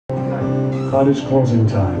Cottage closing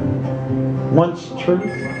time. Once truth,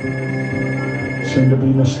 soon to be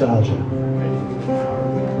nostalgia.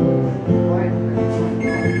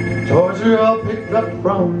 Toys are all picked up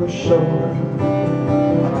from the shore.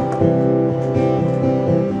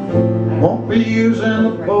 Won't be using the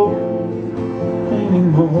boat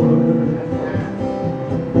anymore.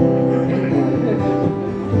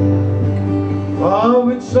 Oh,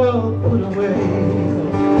 it's all put away,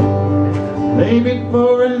 maybe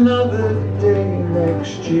for another day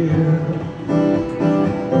next year.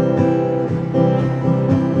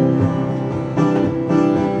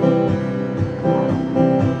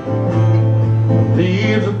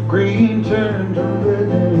 Leaves of green turn to red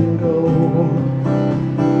and gold.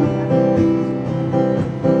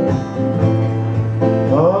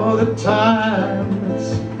 Oh, the time it's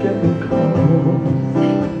getting cold.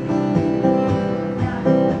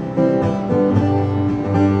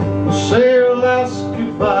 Say your last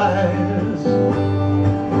goodbyes,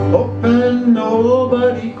 hoping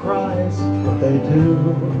nobody cries, but they do.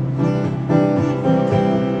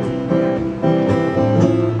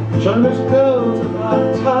 Shutters close about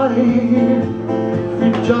tight. We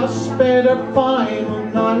just spent a final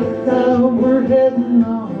night. Now we're heading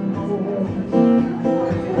on home.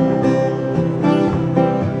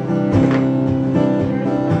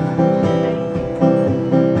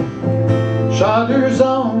 Shutters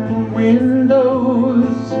on the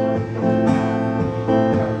windows,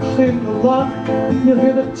 click the lock, you'll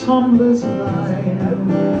hear the tumblers line.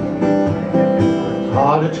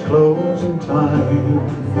 Cottage closing time.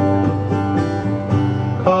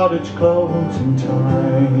 Cottage closing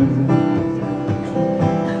time.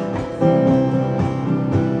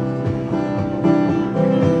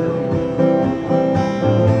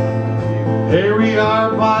 Here we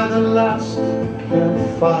are by the last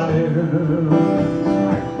campfire,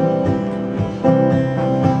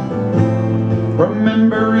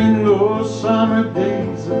 remembering those summer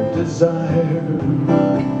days of desire.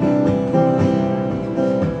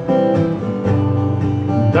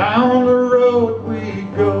 Down the road we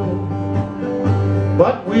go,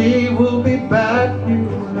 but we will be back, you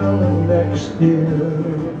know, next year.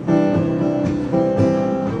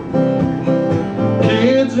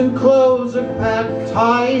 Kids and clothes are packed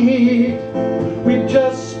tight. We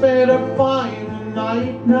just spent a final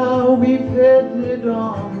night. Now we've headed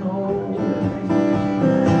on home.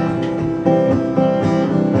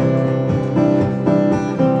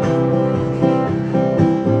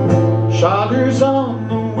 Shutters on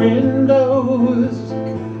the windows,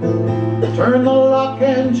 turn the lock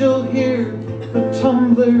and you'll hear the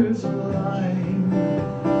tumblers line.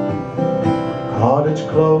 Cottage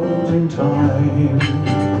closing time.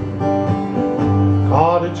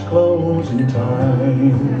 Cottage closing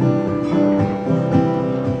time.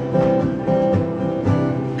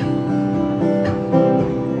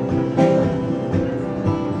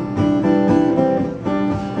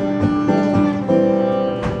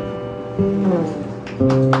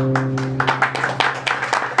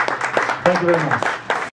 Thank you very much.